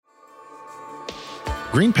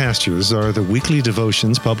Green Pastures are the weekly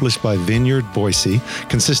devotions published by Vineyard Boise,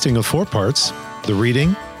 consisting of 4 parts: the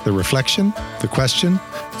reading, the reflection, the question,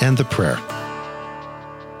 and the prayer.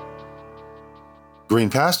 Green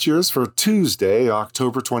Pastures for Tuesday,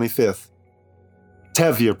 October 25th.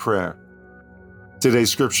 Tevye Prayer.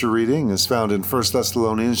 Today's scripture reading is found in 1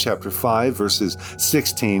 Thessalonians chapter 5, verses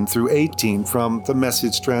 16 through 18 from the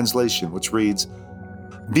Message translation, which reads,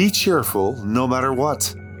 "Be cheerful no matter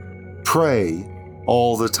what. Pray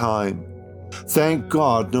all the time. Thank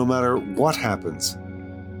God no matter what happens.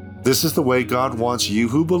 This is the way God wants you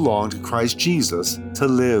who belong to Christ Jesus to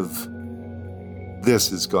live."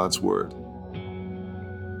 This is God's Word.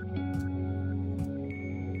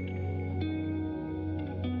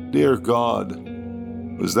 Dear God,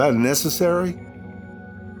 was that necessary?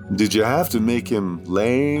 Did you have to make him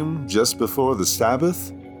lame just before the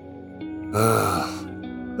Sabbath?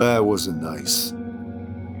 That wasn't nice.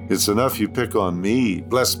 It's enough you pick on me,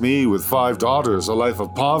 bless me with 5 daughters, a life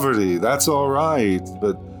of poverty. That's all right.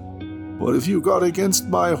 But what if you got against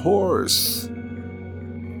my horse?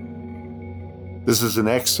 This is an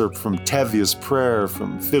excerpt from Tevye's prayer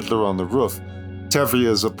from Fiddler on the Roof. Tevye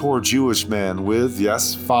is a poor Jewish man with,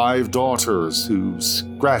 5 daughters who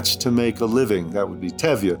scratch to make a living. That would be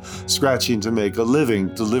Tevye, scratching to make a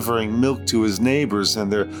living, delivering milk to his neighbors in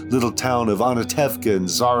their little town of Anatevka in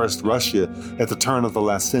Tsarist Russia at the turn of the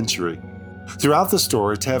last century. Throughout the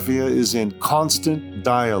story, Tevye is in constant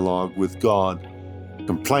dialogue with God,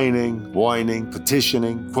 complaining, whining,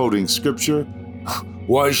 petitioning, quoting scripture.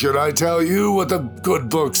 "Why should I tell you what the good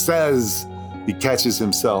book says?" he catches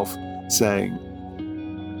himself saying.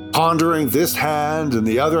 Pondering this hand and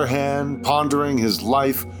the other hand, pondering his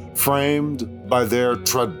life framed by their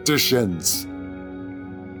traditions.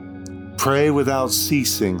 Pray without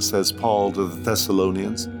ceasing, says Paul to the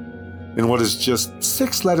Thessalonians, in what is just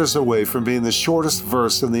 6 letters away from being the shortest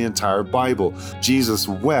verse in the entire Bible. Jesus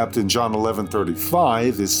wept in John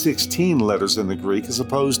 11:35 is 16 letters in the Greek as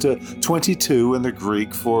opposed to 22 in the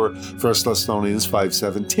Greek for 1 Thessalonians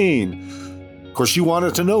 5:17. Of course, you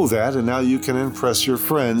wanted to know that, and now you can impress your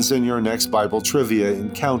friends in your next Bible trivia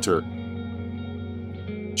encounter.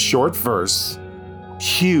 Short verse,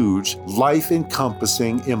 huge,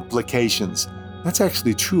 life-encompassing implications. That's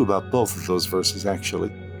actually true about both of those verses,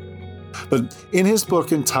 actually. But in his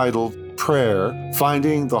book entitled Prayer,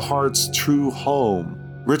 Finding the Heart's True Home,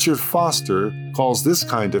 Richard Foster calls this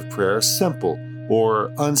kind of prayer simple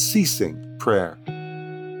or unceasing prayer.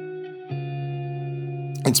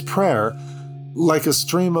 It's prayer like a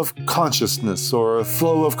stream of consciousness or a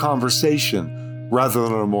flow of conversation, rather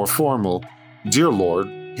than a more formal, "Dear Lord,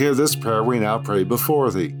 hear this prayer we now pray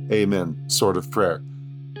before thee. Amen," sort of prayer.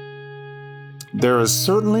 There is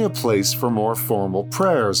certainly a place for more formal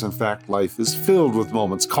prayers. In fact, life is filled with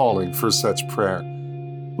moments calling for such prayer.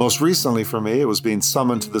 Most recently for me, it was being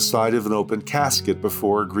summoned to the side of an open casket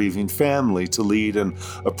before a grieving family to lead an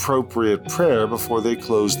appropriate prayer before they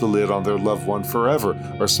close the lid on their loved one forever,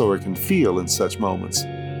 or so it can feel in such moments.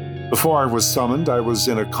 Before I was summoned, I was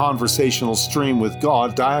in a conversational stream with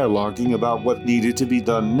God, dialoguing about what needed to be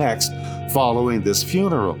done next following this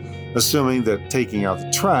funeral, assuming that taking out the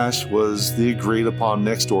trash was the agreed-upon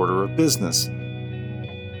next order of business.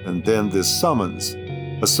 And then this summons.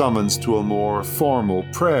 A summons to a more formal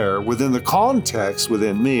prayer within the context,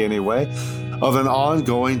 within me anyway, of an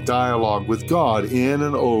ongoing dialogue with God in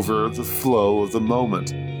and over the flow of the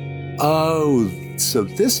moment. Oh, so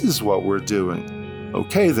this is what we're doing.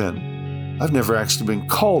 Okay then, I've never actually been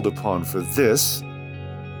called upon for this.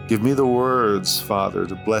 Give me the words, Father,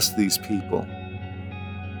 to bless these people.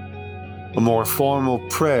 A more formal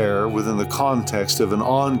prayer within the context of an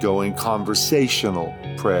ongoing conversational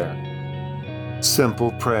prayer. Simple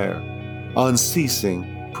prayer,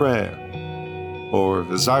 unceasing prayer, or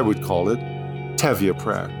as I would call it, Tevye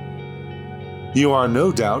prayer. You are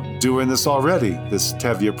no doubt doing this already, this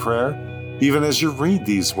Tevye prayer, even as you read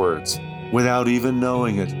these words, without even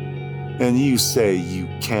knowing it, and you say you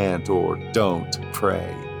can't or don't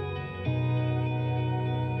pray.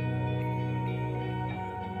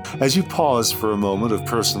 As you pause for a moment of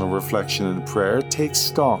personal reflection and prayer, take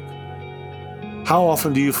stock. How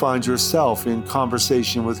often do you find yourself in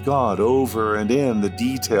conversation with God over and in the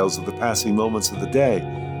details of the passing moments of the day,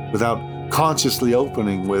 without consciously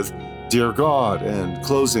opening with, "Dear God," and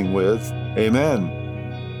closing with, "Amen"?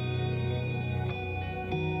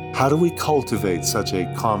 How do we cultivate such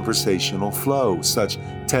a conversational flow, such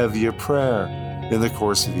Tevye prayer in the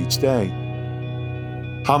course of each day?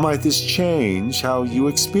 How might this change how you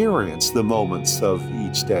experience the moments of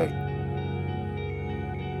each day?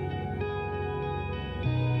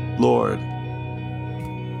 Lord,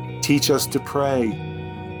 teach us to pray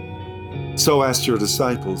So asked your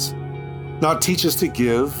disciples. Not teach us to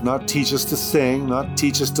give, not teach us to sing, not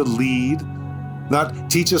teach us to lead, not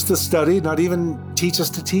teach us to study, not even teach us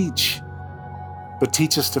to teach, but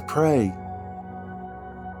teach us to pray.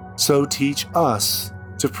 So teach us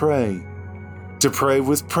to pray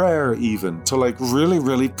with prayer even, to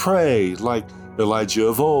really pray, like Elijah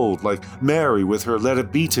of old, like Mary with her "let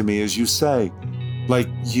it be to me as you say," like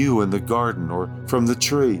you in the garden or from the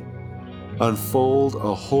tree. Unfold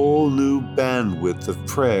a whole new bandwidth of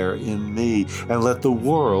prayer in me, and let the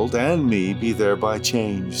world and me be thereby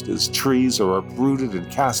changed, as trees are uprooted and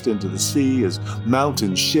cast into the sea, as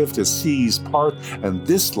mountains shift, as seas part, and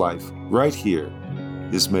this life right here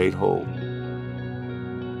is made whole.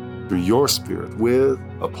 Through your Spirit, with,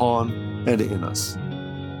 upon, and in us.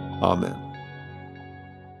 Amen.